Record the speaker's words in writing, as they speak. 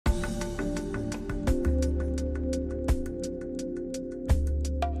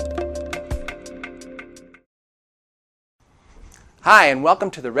Hi, and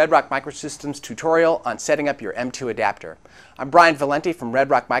welcome to the Red Rock Microsystems tutorial on setting up your M2 adapter. I'm Brian Valenti from Red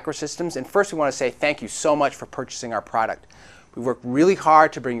Rock Microsystems, and first we want to say thank you so much for purchasing our product. We worked really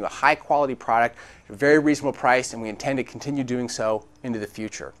hard to bring you a high quality product at a very reasonable price, and we intend to continue doing so into the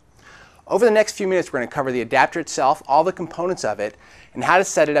future. Over the next few minutes we're going to cover the adapter itself, all the components of it, and how to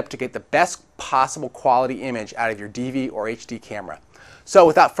set it up to get the best possible quality image out of your DV or HD camera. So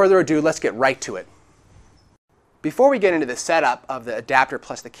without further ado, let's get right to it. Before we get into the setup of the adapter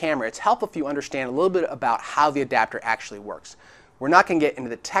plus the camera, it's helpful if you understand a little bit about how the adapter actually works. We're not going to get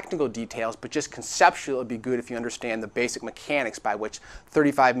into the technical details, but just conceptually it would be good if you understand the basic mechanics by which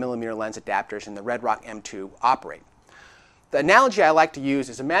 35mm lens adapters in the Red Rock M2 operate. The analogy I like to use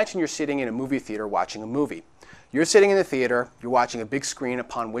is imagine you're sitting in a movie theater watching a movie. You're sitting in the theater, you're watching a big screen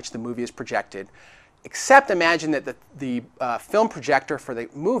upon which the movie is projected, except imagine that the film projector for the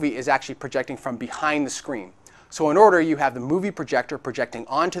movie is actually projecting from behind the screen. So in order, you have the movie projector projecting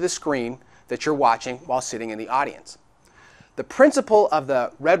onto the screen that you're watching while sitting in the audience. The principle of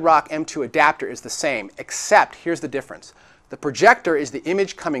the Red Rock M2 adapter is the same, except here's the difference. The projector is the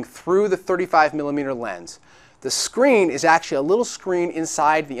image coming through the 35mm lens. The screen is actually a little screen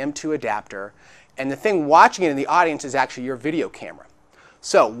inside the M2 adapter, and the thing watching it in the audience is actually your video camera.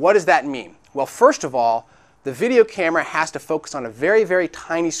 So what does that mean? Well, first of all, the video camera has to focus on a very, very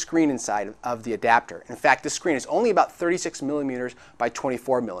tiny screen inside of the adapter. In fact, this screen is only about 36mm by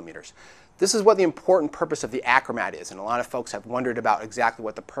 24mm. This is what the important purpose of the Achromat is, and a lot of folks have wondered about exactly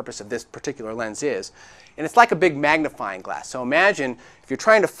what the purpose of this particular lens is. And it's like a big magnifying glass. So imagine if you're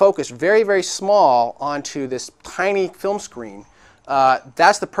trying to focus very, very small onto this tiny film screen,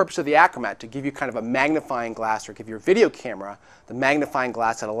 that's the purpose of the Achromat, to give you kind of a magnifying glass, or give your video camera the magnifying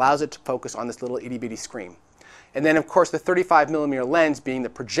glass that allows it to focus on this little itty bitty screen. And then, of course, the 35mm lens, being the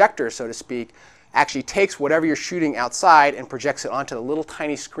projector, so to speak, actually takes whatever you're shooting outside and projects it onto the little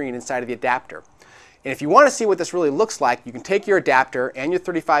tiny screen inside of the adapter. And if you want to see what this really looks like, you can take your adapter and your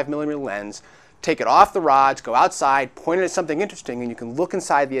 35mm lens, take it off the rods, go outside, point it at something interesting, and you can look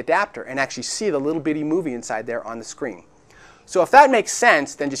inside the adapter and actually see the little bitty movie inside there on the screen. So if that makes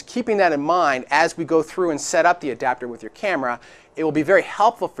sense, then just keeping that in mind as we go through and set up the adapter with your camera, it will be very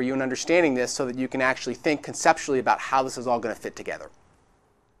helpful for you in understanding this so that you can actually think conceptually about how this is all going to fit together.